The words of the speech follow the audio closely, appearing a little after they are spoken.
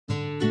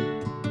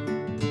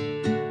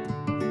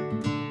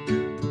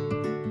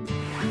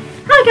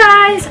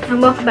Hi guys,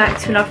 and welcome back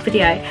to another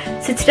video.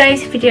 So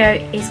today's video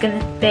is going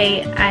to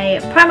be a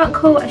Primark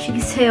haul, as you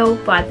can tell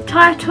by the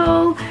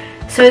title.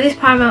 So this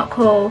Primark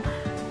haul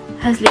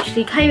has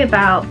literally came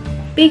about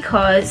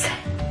because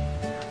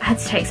I had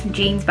to take some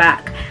jeans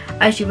back.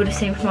 As you would have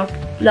seen from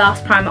my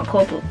last Primark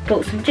haul,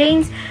 bought some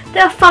jeans.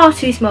 They are far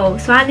too small,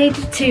 so I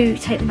needed to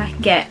take them back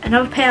and get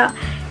another pair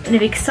in a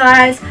big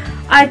size.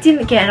 I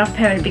didn't get another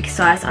pair in a big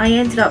size. I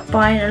ended up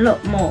buying a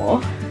lot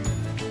more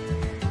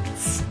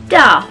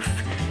stuff.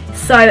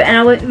 So, and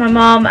I went with my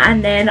mum,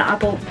 and then I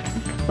bought,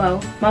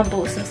 well, mum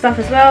bought some stuff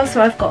as well.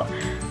 So I've got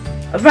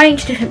a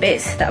range of different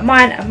bits that are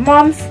mine and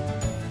mum's.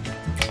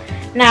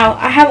 Now,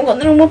 I haven't got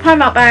the normal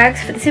Primark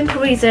bags for the simple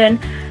reason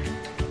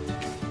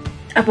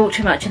I bought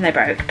too much and they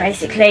broke,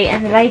 basically.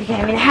 And the lady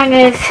gave me the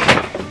hangers,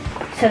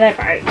 so they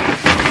broke.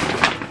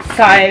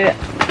 So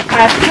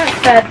I've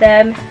transferred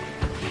them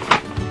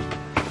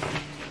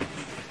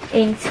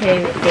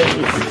into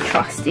these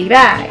trusty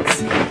bags.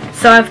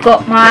 So I've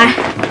got my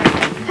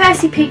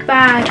Percy Pig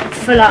bag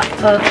full up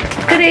of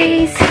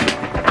goodies,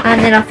 and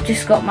then I've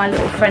just got my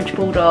little French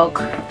Bulldog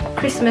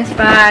Christmas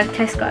bag,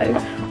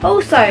 Tesco,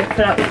 also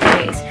full up with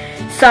goodies.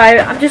 So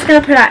I'm just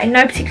going to put that in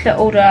no particular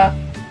order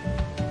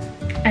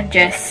and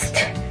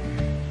just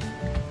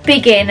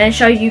begin and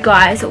show you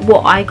guys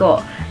what I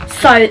got.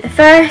 So the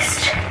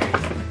first,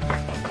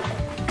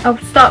 I'll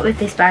start with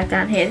this bag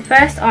down here. The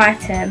first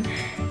item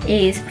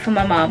is for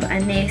my mum,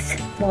 and this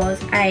was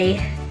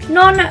a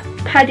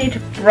non-padded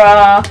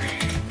bra,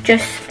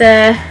 just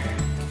the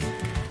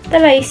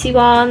lacy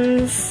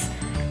ones,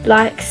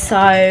 like so,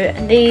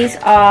 and these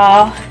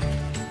are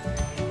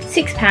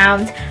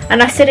 £6.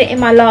 And I said it in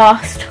my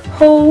last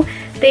haul,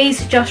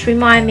 these just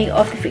remind me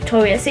of the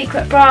Victoria's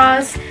Secret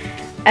bras,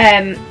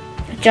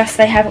 just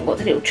they haven't got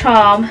the little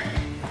charm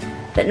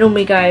that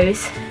normally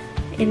goes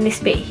in this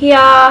bit here.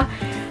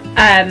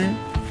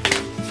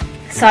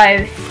 So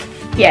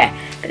yeah,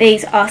 but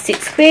these are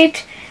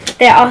 £6.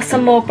 There are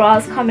some more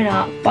bras coming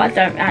up, but I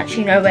don't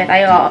actually know where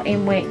they are,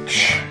 in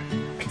which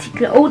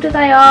particular order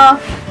they are,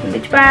 in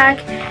which bag.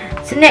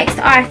 So next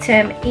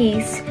item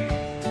is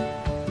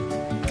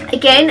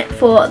again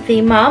for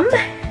the mum,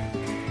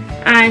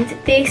 and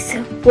this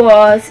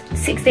was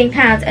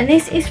 £16, and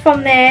this is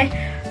from their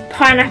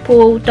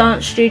Pineapple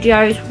Dance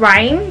Studios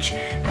range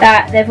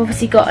that they've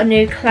obviously got a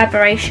new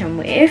collaboration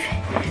with.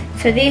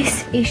 So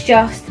this is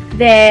just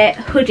their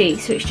hoodie,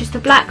 so it's just a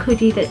black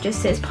hoodie that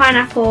just says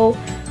Pineapple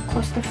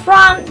across the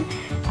front,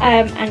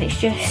 and it's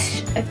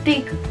just a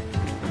big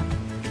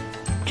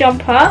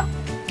jumper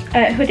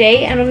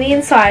hoodie, and on the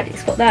inside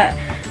it's got that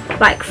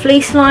like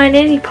fleece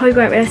lining. You probably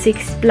won't be able to see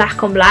because it's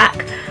black on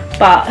black,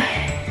 but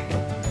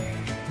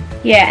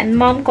yeah. And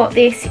mum got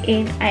this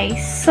in a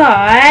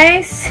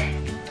size,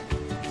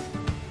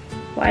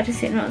 why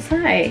does it not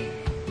say?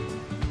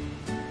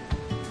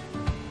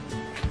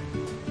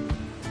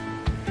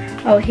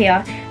 Oh,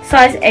 here,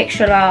 size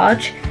extra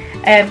large,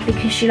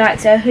 because she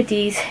likes her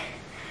hoodies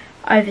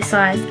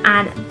oversized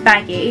and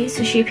baggy,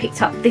 so she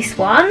picked up this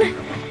one,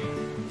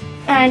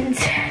 and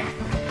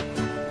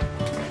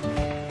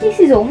this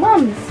is all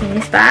mum's in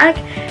this bag.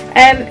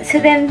 So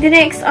then the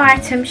next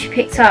item she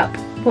picked up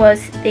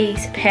was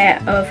these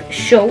pair of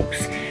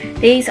shorts.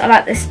 These are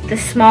like the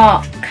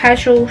smart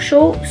casual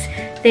shorts.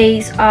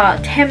 These are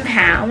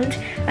 £10,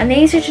 and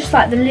these are just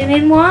like the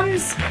linen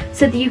ones,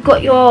 so that you've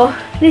got your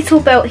little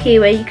belt here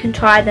where you can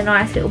tie the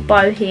nice little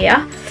bow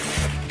here,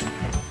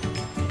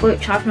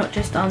 which I've not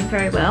just done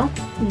very well,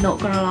 not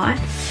gonna lie.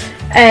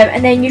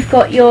 And then you've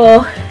got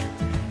your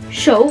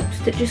shorts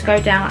that just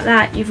go down like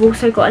that. You've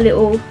also got a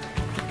little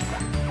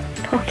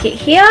pocket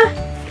here,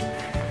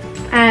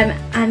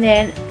 and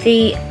then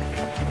the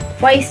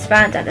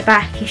waistband at the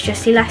back is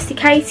just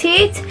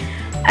elasticated.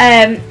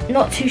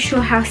 Not too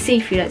sure how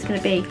see-through that's going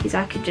to be, because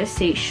I could just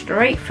see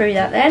straight through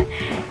that then.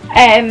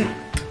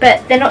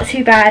 But they're not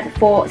too bad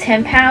for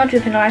 £10,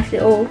 with a nice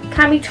little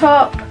cami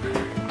top,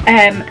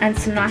 and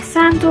some nice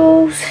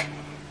sandals.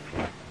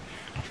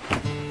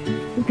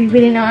 Would be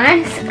really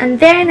nice. And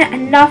then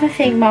another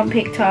thing mum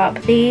picked up,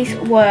 these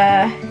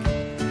were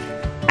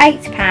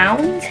 £8,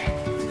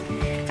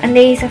 and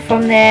these are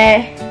from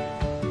their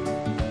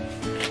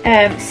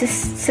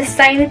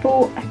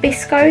sustainable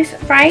viscose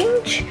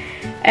range.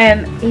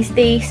 Is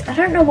these, I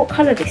don't know what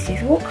colour this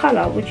is. What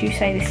colour would you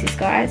say this is,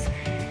 guys?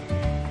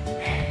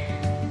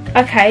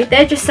 Okay,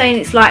 they're just saying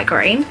it's light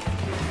green.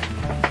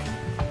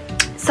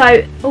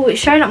 So, oh, it's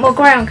showing up more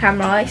grey on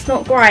camera. It's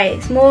not grey,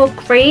 it's more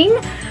green.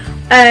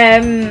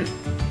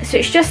 So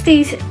it's just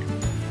these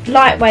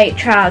lightweight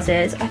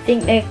trousers. I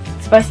think they're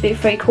supposed to be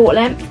 3/4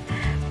 length,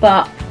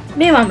 but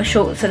me and mum are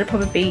short, so they'll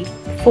probably be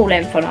full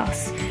length on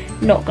us,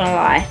 not gonna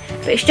lie.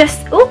 But it's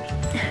just, oh,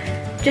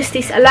 just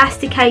this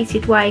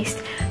elasticated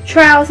waist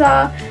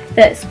trouser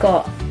that's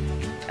got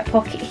a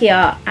pocket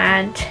here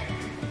and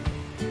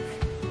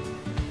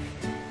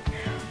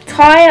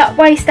tie-up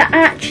waist that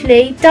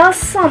actually does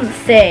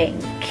something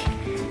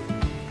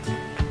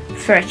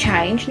for a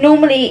change.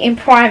 Normally in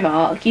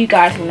Primark, you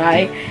guys will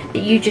know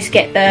that you just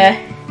get the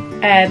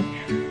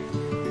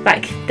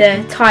like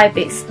the tie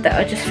bits that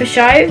are just for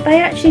show,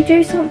 they actually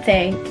do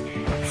something.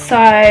 So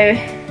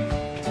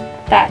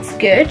that's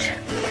good.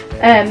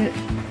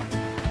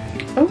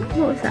 Oh,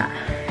 what was that?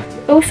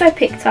 Also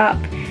picked up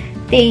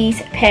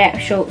these pair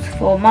of shorts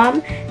for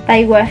Mum.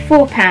 They were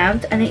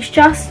 £4 and it's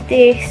just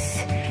this,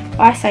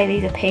 I say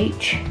these are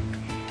peach,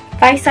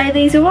 they say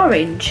these are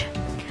orange,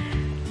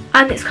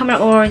 and it's coming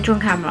up orange on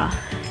camera.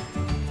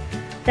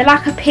 They're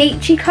like a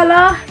peachy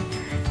colour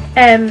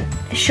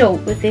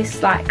short with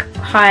this like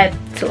high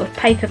sort of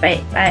paper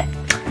bag,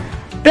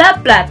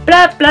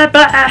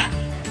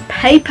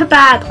 paper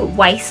bag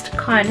waist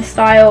kind of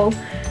style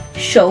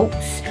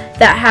shorts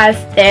that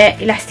have, they're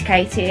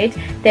elasticated.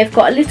 They've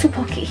got a little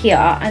pocket here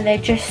and they're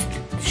just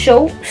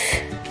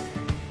shorts.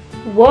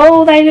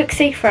 Whoa, they look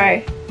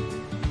see-through.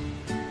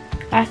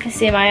 I can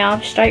see my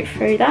arm straight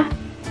through that.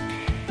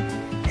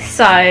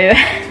 So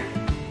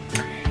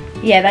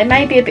yeah, they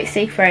may be a bit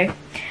see-through.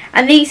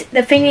 And these,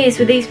 the thing is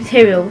with these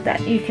materials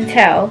that you can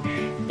tell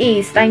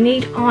is they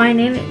need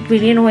ironing. It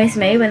really annoys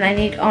me when they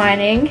need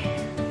ironing.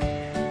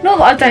 Not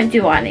that I don't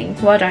do ironing,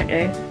 well I don't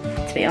do,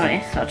 to be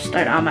honest. I just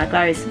don't iron my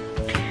clothes.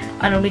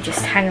 I normally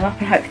just hang them up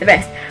and hope for the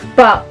best.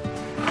 But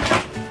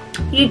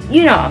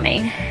you know what I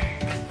mean.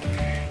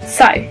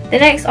 So the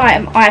next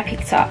item I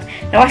picked up.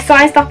 Now I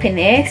sized up in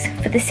this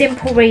for the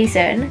simple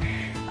reason,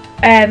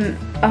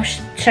 I'll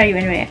show you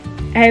in a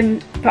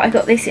minute. But I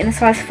got this in a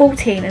size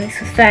 14 and this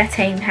was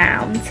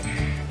 £13.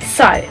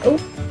 So, oh,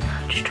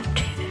 I just dropped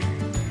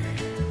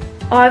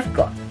it. I've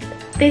got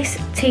this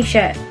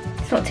t-shirt.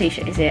 It's not a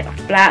t-shirt, is it? Like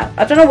a blouse.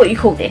 I don't know what you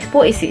call this.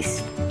 What is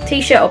this?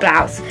 T-shirt or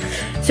blouse?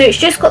 So it's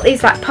just got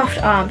these like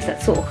puffed arms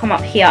that sort of come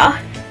up here.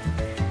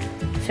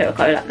 So it'll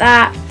go like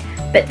that.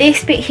 But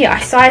this bit here, I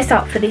sized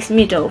up for this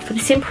middle for the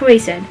simple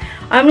reason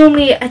I'm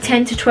normally a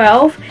 10 to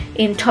 12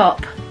 in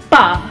top,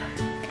 but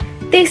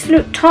this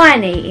looked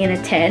tiny in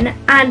a 10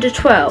 and a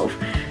 12.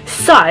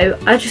 So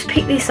I just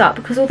picked this up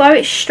because although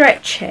it's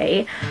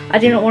stretchy, I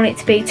didn't want it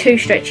to be too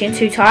stretchy and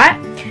too tight.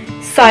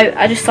 So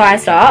I just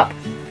sized up,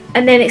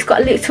 and then it's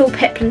got a little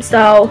peplum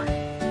style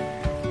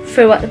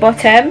frill at the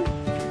bottom.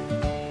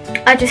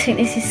 I just think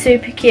this is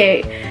super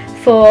cute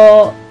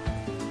for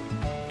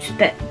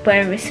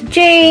wearing with some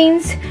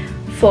jeans,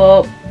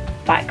 for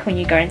like when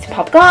you go into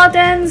pub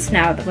gardens,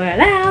 now that we're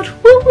allowed,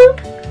 whoop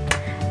whoop,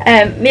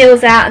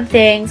 meals out and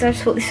things. I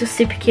just thought this was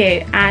super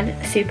cute and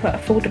super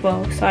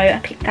affordable, so I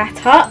picked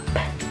that up.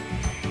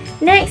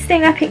 Next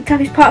thing I picked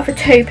up is part of a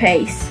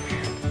two-piece,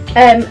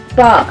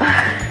 but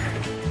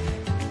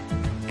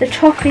the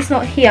top is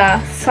not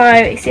here, so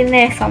it's in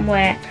there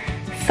somewhere.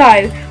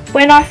 So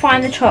when I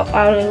find the top,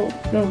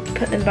 we'll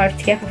put them both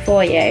together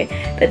for you.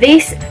 But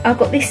this, I've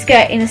got this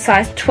skirt in a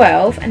size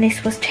 12 and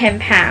this was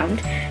 £10.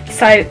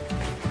 So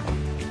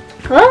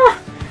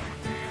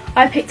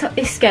I picked up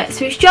this skirt.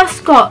 So it's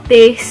just got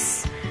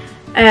this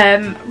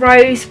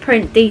rose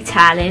print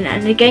detailing,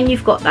 and again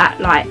you've got that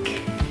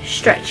like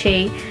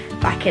stretchy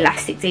like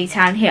elastic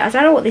detailing here. I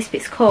don't know what this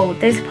bit's called.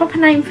 There's a proper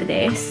name for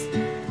this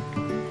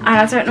and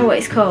I don't know what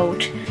it's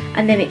called.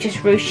 And then it just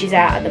ruches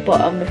out at the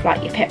bottom with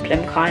like your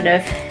peplum kind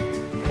of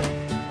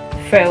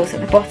frills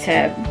at the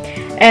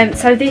bottom.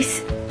 So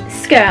this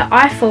skirt,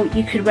 I thought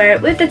you could wear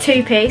it with the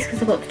two-piece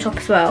because I've got the top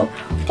as well,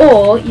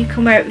 or you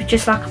can wear it with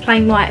just like a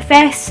plain white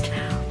vest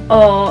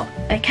or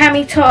a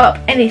cami top,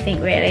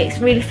 anything really. It's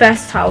really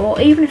versatile. Or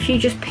even if you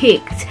just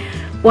picked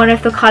one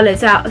of the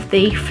colours out of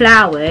the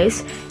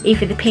flowers,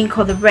 either the pink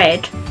or the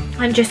red,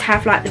 and just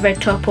have like the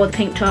red top or the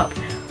pink top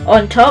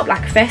on top,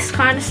 like a vest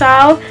kind of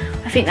style,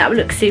 I think that would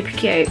look super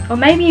cute. Or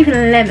maybe even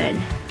a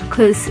lemon,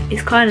 because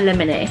it's kind of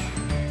lemony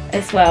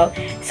as well.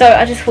 So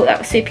I just thought that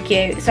was super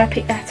cute, so I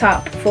picked that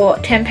up for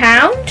 £10.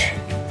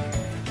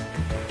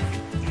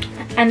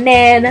 And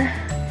then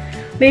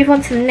move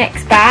on to the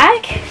next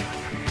bag.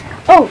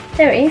 Oh,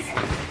 there it is.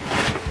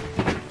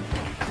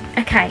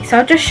 Okay, so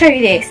I'll just show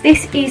you this.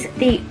 This is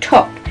the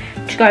top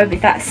to go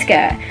with that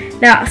skirt.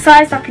 Now I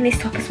sized up in this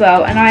top as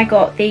well, and I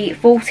got the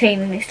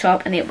 14 in this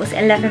top and it was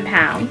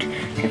 £11.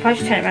 So if I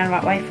just turn it around the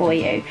right way for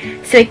you.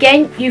 So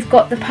again, you've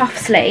got the puff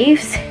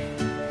sleeves.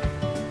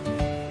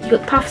 You've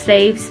got the puff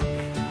sleeves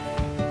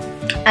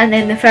and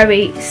then the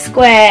very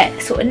square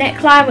sort of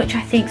neckline, which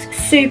I think is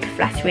super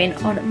flattering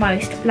on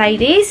most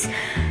ladies.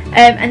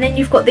 And then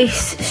you've got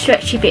this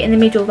stretchy bit in the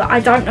middle that I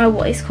don't know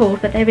what it's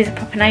called, but there is a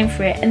proper name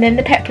for it, and then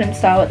the peplum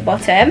style at the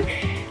bottom.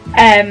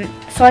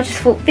 So I just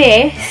thought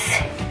this,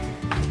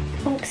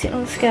 sitting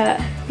on the skirt,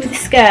 with the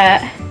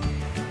skirt,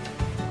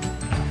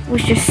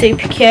 was just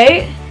super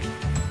cute.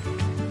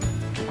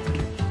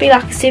 Be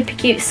like a super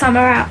cute summer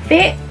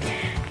outfit.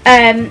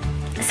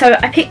 So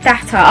I picked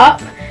that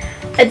up.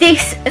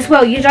 This as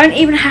well, you don't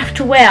even have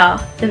to wear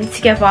them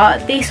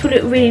together. This will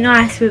look really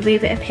nice with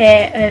either a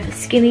pair of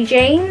skinny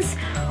jeans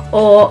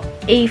or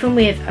even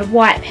with a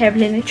white pair of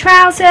linen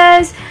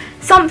trousers,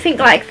 something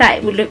like that.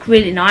 It would look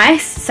really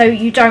nice. So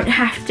you don't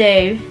have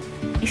to,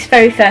 it's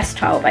very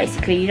versatile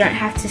basically, you don't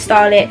have to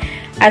style it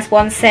as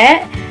one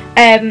set.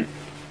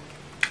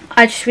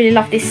 I just really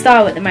love this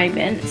style at the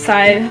moment, so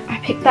I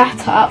picked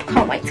that up.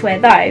 Can't wait to wear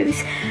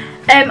those.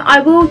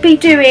 I will be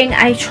doing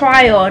a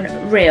try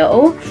on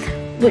reel,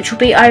 which will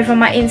be over on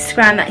my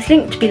Instagram, that's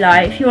linked below.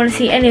 If you want to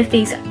see any of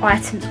these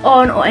items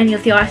on, or any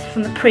of the items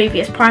from the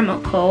previous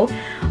Primark haul,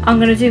 I'm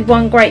going to do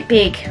one great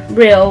big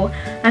reel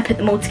and put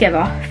them all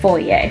together for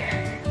you.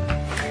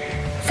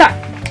 So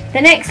the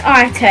next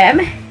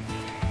item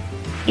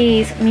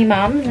is my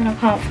mum's, and I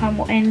can't find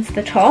what ends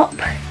the top,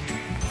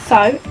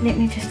 so let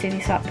me just do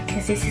this up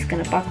because this is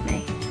going to bug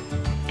me,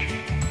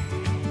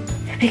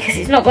 because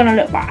it's not going to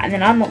look right and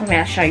then I'm not going to be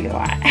able to show you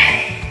right.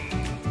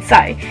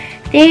 So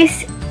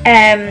this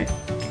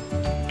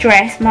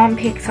dress mum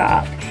picked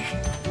up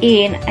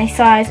in a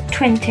size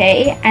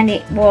 20 and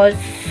it was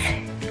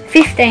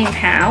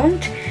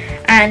 £15,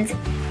 and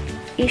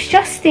it's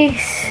just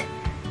this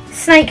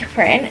snake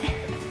print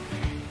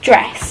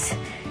dress.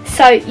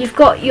 So you've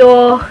got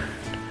your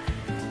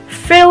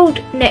frilled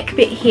neck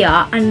bit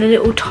here and the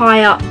little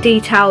tie up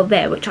detail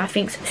there, which I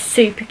think is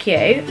super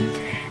cute.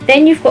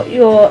 Then you've got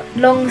your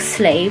long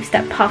sleeves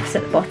that puffs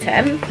at the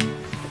bottom.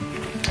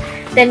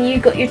 Then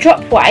you've got your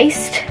drop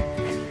waist.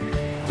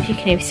 If you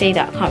can even see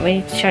that, I can't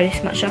really show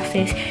this much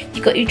justice.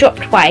 You've got your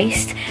dropped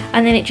waist,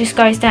 and then it just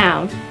goes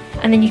down,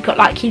 and then you've got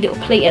like your little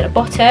pleat at the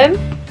bottom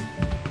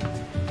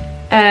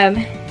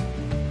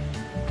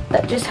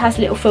that just has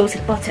little frills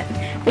at the bottom,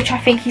 which I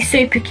think is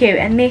super cute.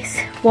 And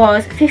this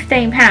was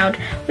 £15,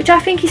 which I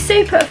think is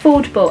super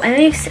affordable, and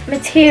this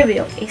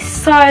material is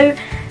so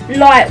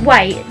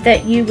lightweight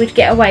that you would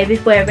get away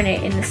with wearing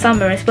it in the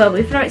summer as well.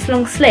 Even though it's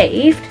long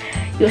sleeved,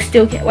 you'll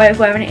still get away with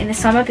wearing it in the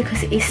summer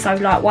because it is so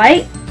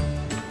lightweight.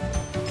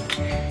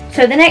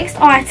 So the next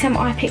item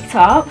I picked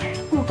up,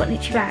 oh, I've got an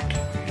itchy back,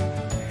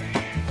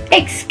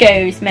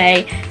 excuse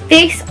me,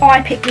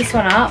 I picked this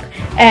one up.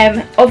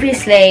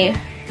 Obviously,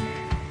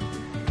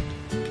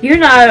 you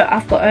know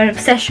I've got an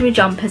obsession with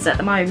jumpers at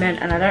the moment,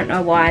 and I don't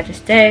know why, I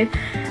just do.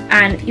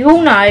 And you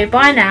all know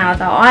by now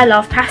that I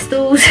love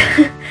pastels.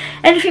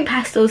 Anything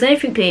pastels,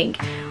 anything pink,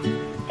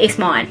 it's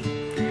mine.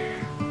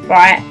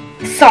 Right,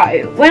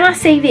 so when I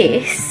see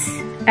this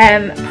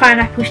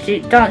Pineapple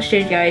Dance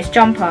Studios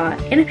jumper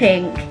in a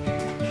pink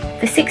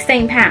for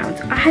 £16,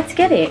 I had to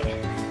get it.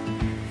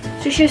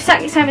 So she was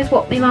exactly the same as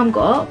what my mum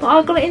got, but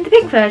I got it in the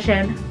pink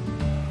version.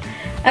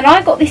 And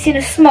I got this in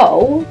a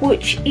small,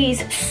 which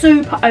is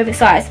super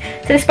oversized.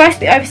 So they're supposed to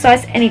be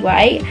oversized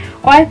anyway.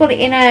 I got it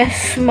in a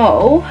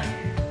small.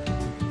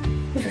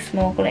 It was a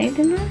small, got it in,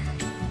 didn't I?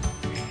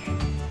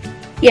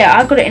 Yeah,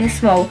 I got it in a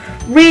small.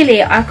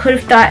 Really, I could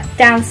have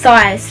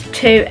downsized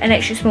to an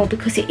extra small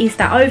because it is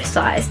that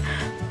oversized.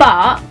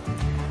 But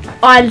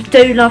I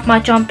do love my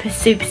jumpers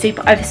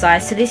super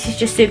oversized. So this is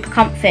just super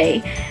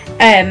comfy.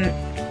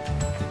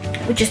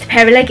 With just a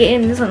pair of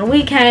leggings on a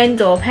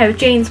weekend or a pair of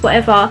jeans,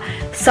 whatever.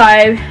 So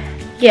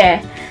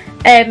yeah,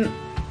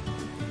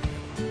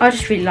 I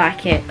just really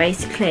like it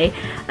basically.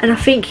 And I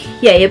think,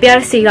 yeah, you'll be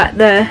able to see like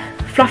the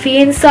fluffy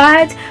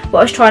inside,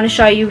 what I was trying to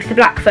show you with the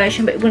black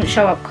version, but it wouldn't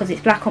show up because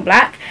it's black on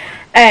black.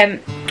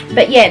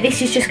 But yeah,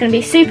 this is just going to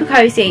be super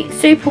cozy,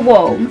 super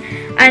warm,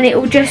 and it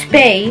will just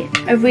be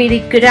a really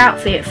good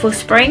outfit for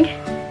spring,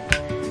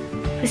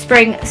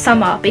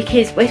 summer,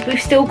 because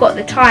we've still got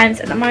the times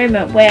at the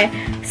moment where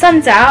the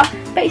sun's out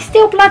but it's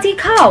still bloody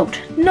cold,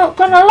 not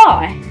gonna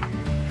lie.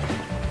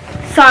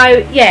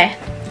 So yeah,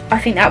 I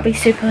think that would be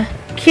super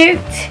cute.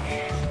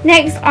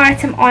 Next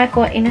item I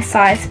got in a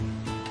size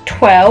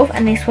 12,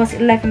 and this was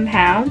 £11,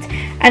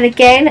 and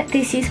again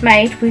this is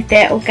made with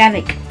their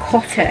organic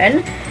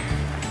cotton,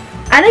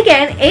 and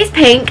again it's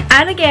pink,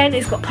 and again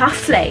it's got puff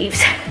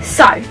sleeves.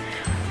 So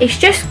it's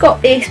just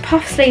got this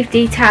puff sleeve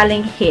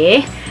detailing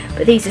here,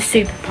 but these are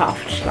super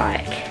puffed.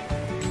 Like,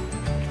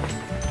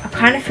 I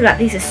kind of feel like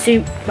these are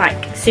like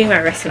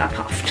sumo wrestler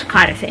puffed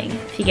kind of thing,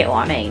 if you get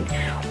what I mean,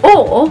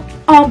 or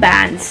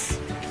armbands.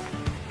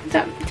 Do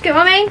you get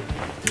what I mean?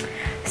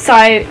 So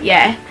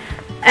yeah,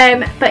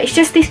 but it's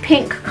just this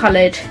pink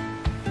coloured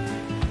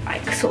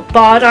like sort of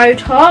bardo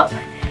top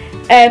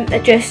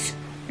that just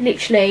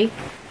literally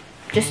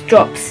just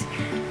drops,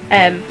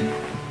 and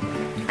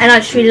I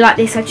just really like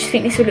this. I just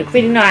think this would look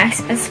really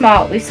nice and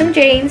smart with some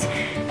jeans.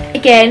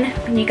 Again,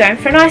 when you're going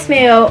for a nice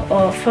meal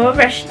or for a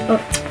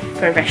restaurant,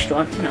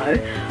 no,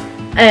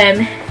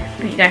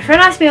 when you're going for a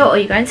nice meal or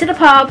you're going to the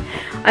pub,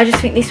 I just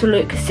think this will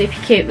look super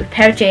cute with a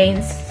pair of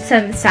jeans,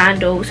 some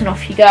sandals, and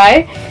off you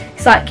go.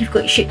 It's like you've got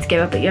your shit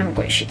together but you haven't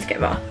got your shit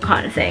together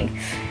kind of thing.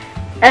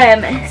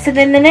 So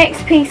then the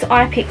next piece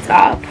I picked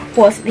up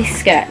was this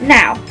skirt.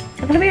 Now,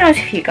 I'm going to be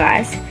honest with you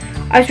guys,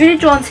 I was really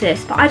drawn to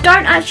this, but I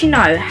don't actually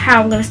know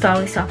how I'm going to style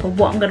this up or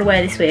what I'm going to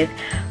wear this with,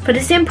 for the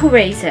simple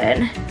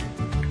reason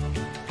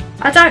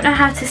I don't know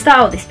how to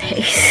style this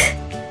piece.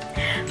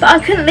 But I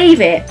couldn't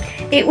leave it.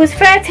 It was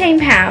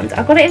 £13,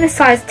 I got it in a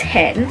size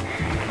 10,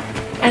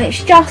 and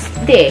it's just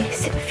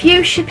this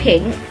fuchsia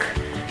pink,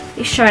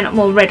 it's showing up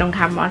more red on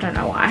camera, I don't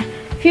know why,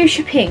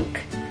 fuchsia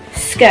pink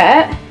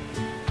skirt,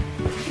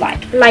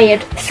 like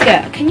layered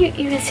skirt. Can you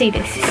even see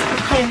this? I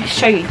can't even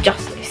show you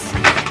justice.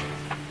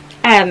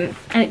 And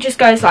it just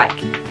goes like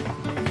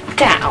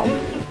down,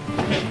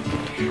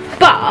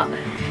 but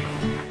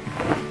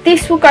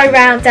this will go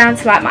round down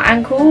to like my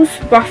ankles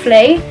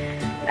roughly,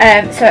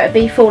 so it'll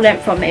be full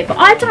length on me. But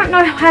I don't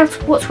know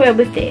what to wear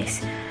with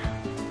this.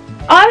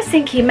 I was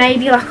thinking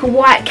maybe like a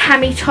white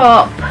cami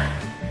top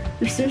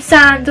with some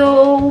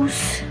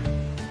sandals,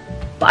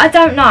 but I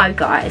don't know,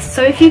 guys.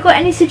 So if you've got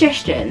any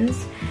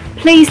suggestions,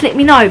 please let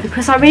me know,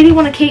 because I really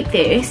want to keep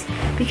this,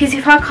 because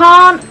if I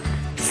can't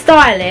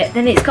style it,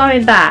 then it's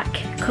going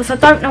back, because I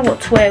don't know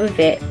what to wear with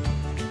it.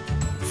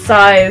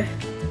 So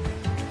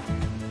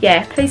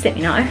yeah, please let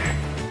me know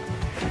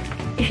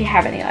if you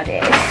have any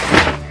ideas.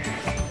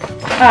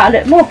 Ah,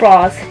 look, more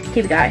bras.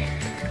 Here we go.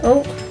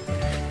 Oh,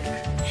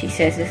 she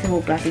says this is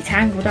all bloody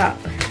tangled up.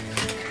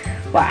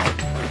 Wow.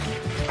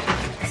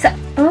 So,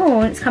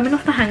 oh, it's coming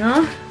off the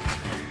hanger.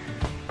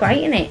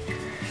 Great, isn't it?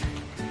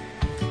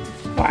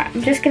 Right,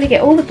 I'm just going to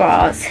get all the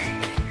bras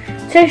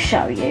to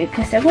show you,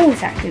 because they're all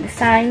exactly the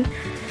same.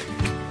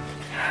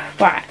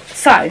 Right,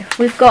 so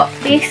we've got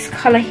this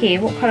colour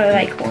here. What colour are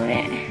they calling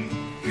it?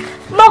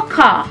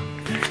 Mocha!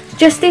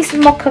 Just this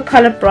mocha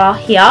colour bra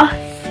here,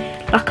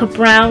 like a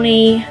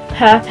browny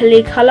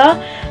purpley colour.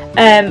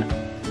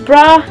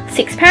 Bra, £6,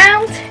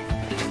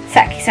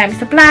 exactly the same as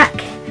the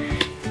black.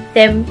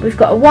 Then we've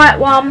got a white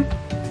one,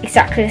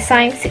 exactly the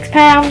same, £6.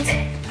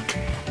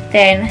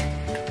 Then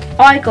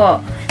I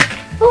got,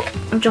 oh,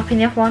 I'm dropping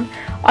the other one.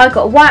 I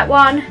got a white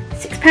one,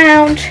 £6.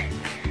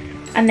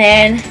 And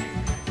then,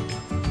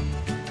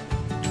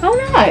 oh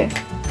no,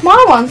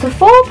 my ones are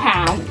 £4.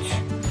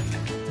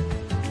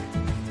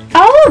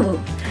 Oh,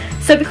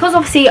 so because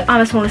obviously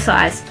I'm a smaller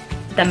size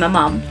than my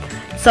mum,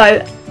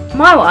 so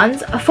my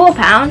ones are £4,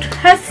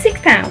 hers are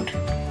 £6.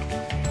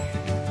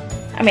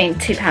 I mean,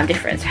 £2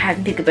 difference for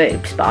having bigger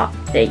boobs, but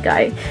there you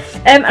go.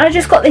 And I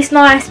just got this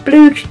nice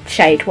blue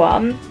shade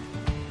one,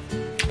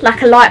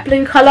 like a light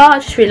blue colour. I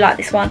just really like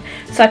this one,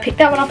 so I picked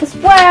that one up as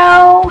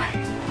well.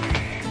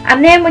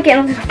 And then we're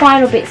getting on to the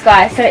final bits,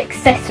 guys, so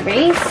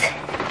accessories.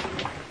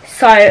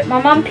 So my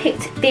mum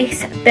picked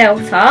this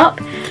belt up,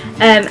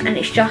 and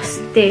it's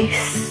just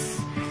this,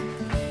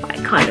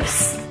 like, kind of,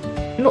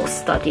 not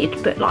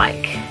studded, but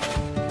like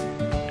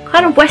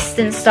kind of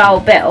western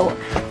style belt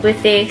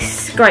with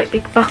this great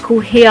big buckle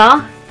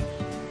here.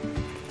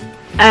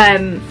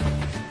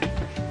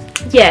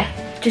 Yeah,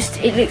 just,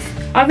 it looks,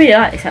 I really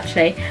like this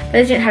actually, but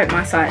they didn't have it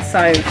my size,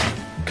 so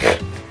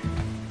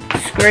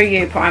screw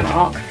you,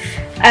 Primark.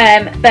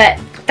 But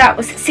that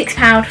was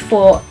 £6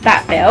 for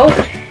that belt.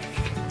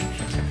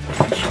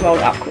 Just roll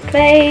it up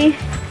quickly.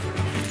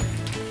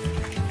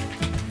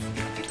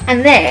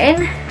 And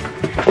then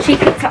she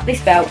picked up this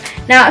belt.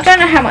 Now I don't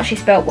know how much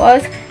this belt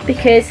was,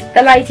 because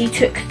the lady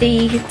took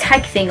the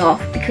tag thing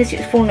off because it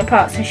was falling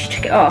apart, so she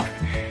took it off.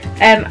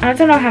 And I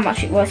don't know how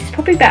much it was. It's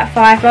probably about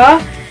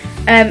 £5.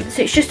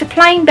 So it's just a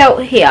plain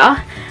belt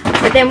here,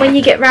 but then when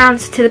you get round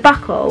to the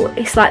buckle,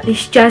 it's like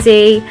this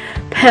jazzy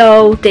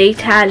pearl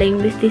detailing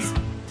with this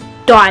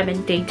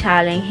diamond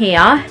detailing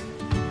here.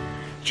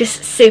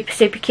 Just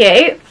super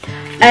cute.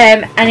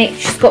 And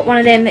it's just got one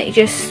of them that it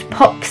just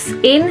pops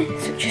in,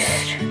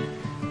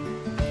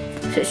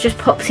 so it just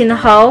pops in the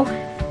hole.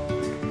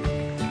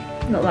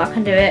 Not that I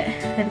can do it.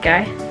 There we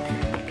go.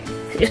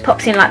 So it just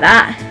pops in like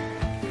that,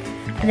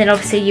 and then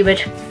obviously you would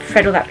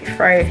thread all that bit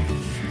through,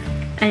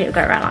 and it would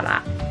go around like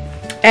that.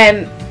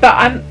 But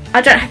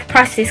I don't have the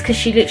price of this because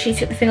she literally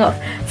took the thing off,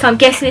 so I'm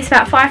guessing it's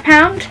about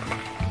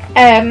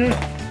 £5.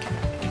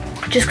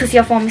 Just because the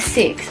other one was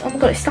 £6. Oh my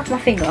god, it's stuck on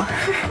my finger.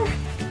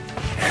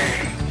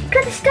 You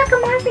got it stuck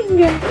on my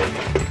finger.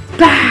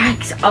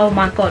 Bags. Oh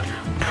my god,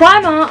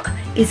 Primark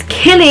is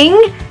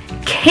killing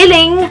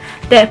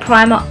their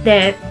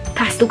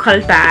pastel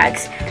coloured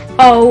bags.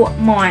 Oh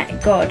my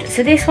god.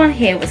 So this one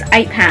here was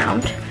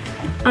 £8.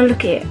 And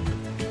look at it.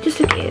 Just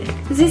look at it.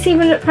 Does this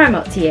even look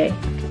Primark to you?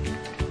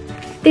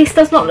 This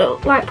does not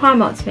look like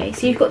Primark to me.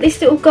 So you've got this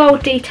little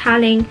gold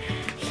detailing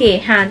here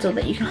handle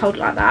that you can hold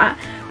like that,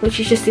 which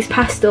is just this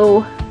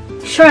pastel,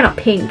 showing up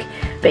pink,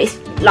 but it's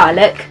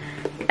lilac.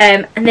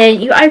 And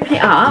then you open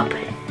it up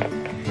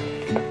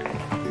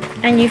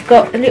and you've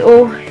got a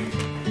little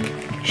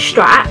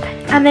strap,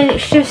 and then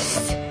it's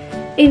just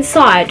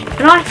inside,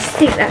 and I just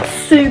think that's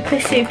super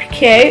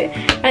cute,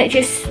 and it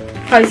just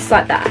closes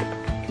like that.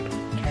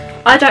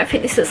 I don't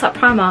think this looks like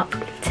Primark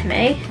to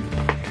me.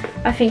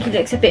 I think it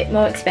looks a bit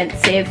more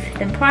expensive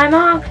than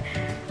Primark,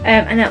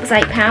 and that was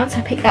 £8, so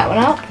I picked that one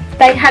up.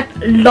 They had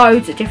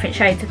loads of different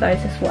shades of those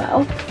as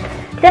well.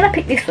 Then I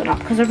picked this one up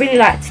because I really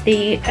liked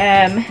the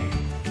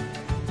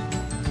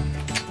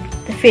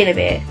feel of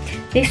it.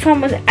 This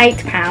one was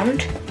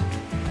 £8.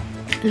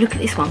 Look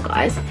at this one,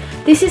 guys.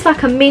 This is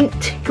like a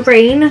mint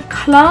green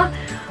colour,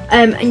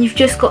 and you've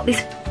just got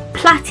this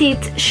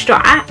plaited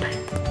strap,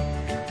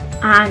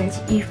 and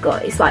you've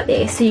got, it's like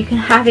this, so you can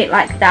have it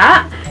like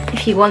that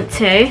if you want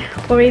to,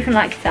 or even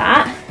like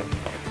that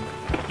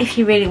if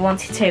you really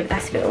wanted to, but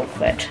that's a bit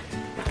awkward.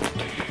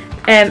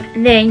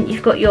 And then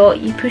you've got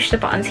you push the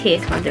buttons here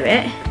to undo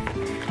it,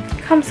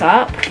 comes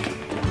up,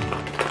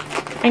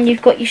 and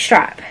you've got your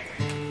strap,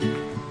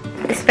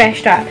 the spare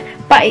strap.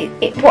 But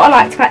what I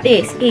liked about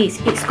this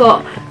is it's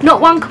got not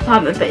one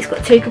compartment, but it's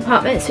got 2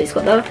 compartments. So it's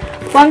got the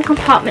one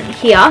compartment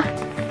here,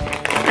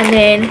 and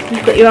then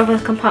you've got your other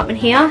compartment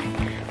here,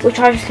 which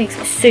I just think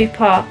is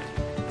super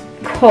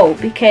cool,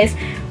 because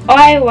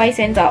I always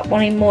end up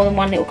wanting more than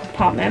one little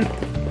compartment.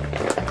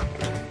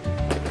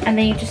 And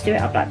then you just do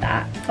it up like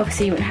that.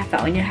 Obviously you wouldn't have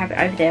that when you have it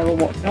over there or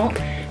whatnot.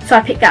 So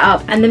I picked that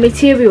up, and the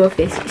material of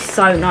this is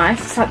so nice.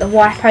 It's like the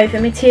wipe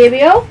over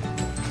material.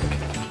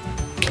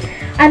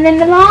 And then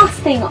the last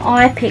thing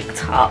I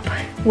picked up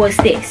was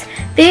this.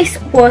 This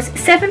was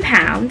 £7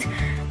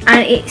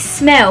 and it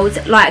smells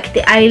like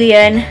the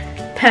Alien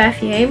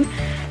perfume.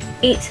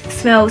 It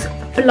smells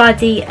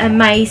bloody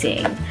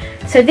amazing.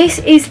 So this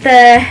is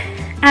the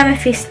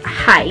Amethyst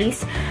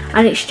Haze,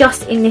 and it's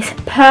just in this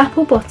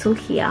purple bottle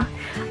here.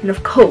 And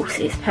of course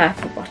it's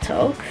purple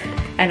bottle,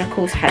 and of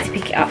course I had to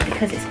pick it up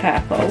because it's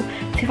purple.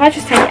 So if I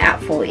just take it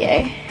out for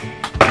you,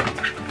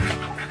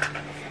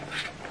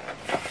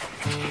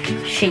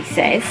 she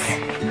says,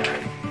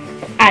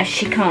 as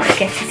she can't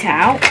get it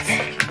out.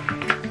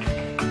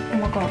 Oh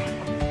my god.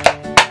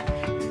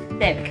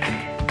 There we go.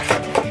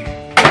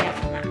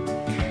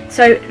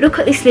 So look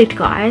at this lid,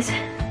 guys.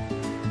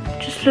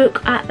 Just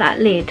look at that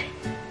lid.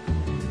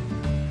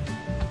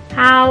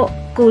 How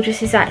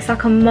gorgeous is that? It's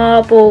like a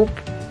marble,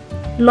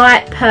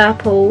 light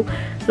purple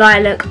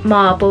lilac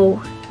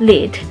marble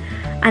lid,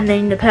 and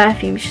then the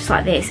perfume is just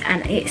like this,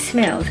 and it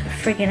smells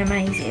friggin'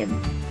 amazing.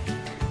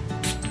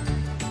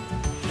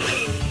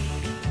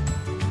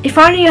 If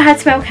only you had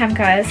smell cam,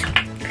 guys,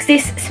 because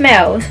this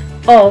smells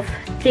of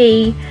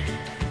the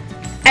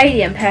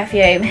Alien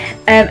perfume,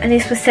 and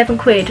this was £7.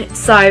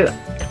 So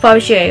if I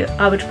was you,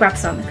 I would grab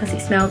some because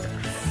it smells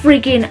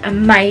friggin'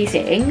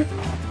 amazing.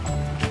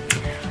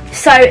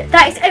 So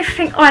that is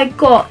everything I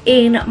got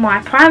in my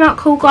Primark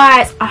haul,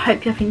 guys. I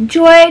hope you have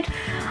enjoyed,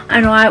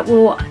 and I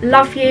will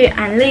love you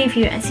and leave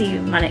you and see you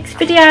in my next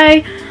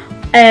video.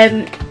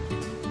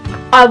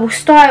 I will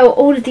style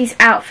all of these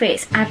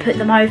outfits and put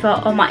them over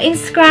on my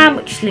Instagram,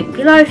 which is linked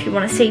below if you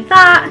want to see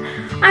that.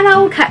 And I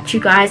will catch you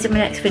guys in my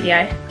next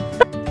video.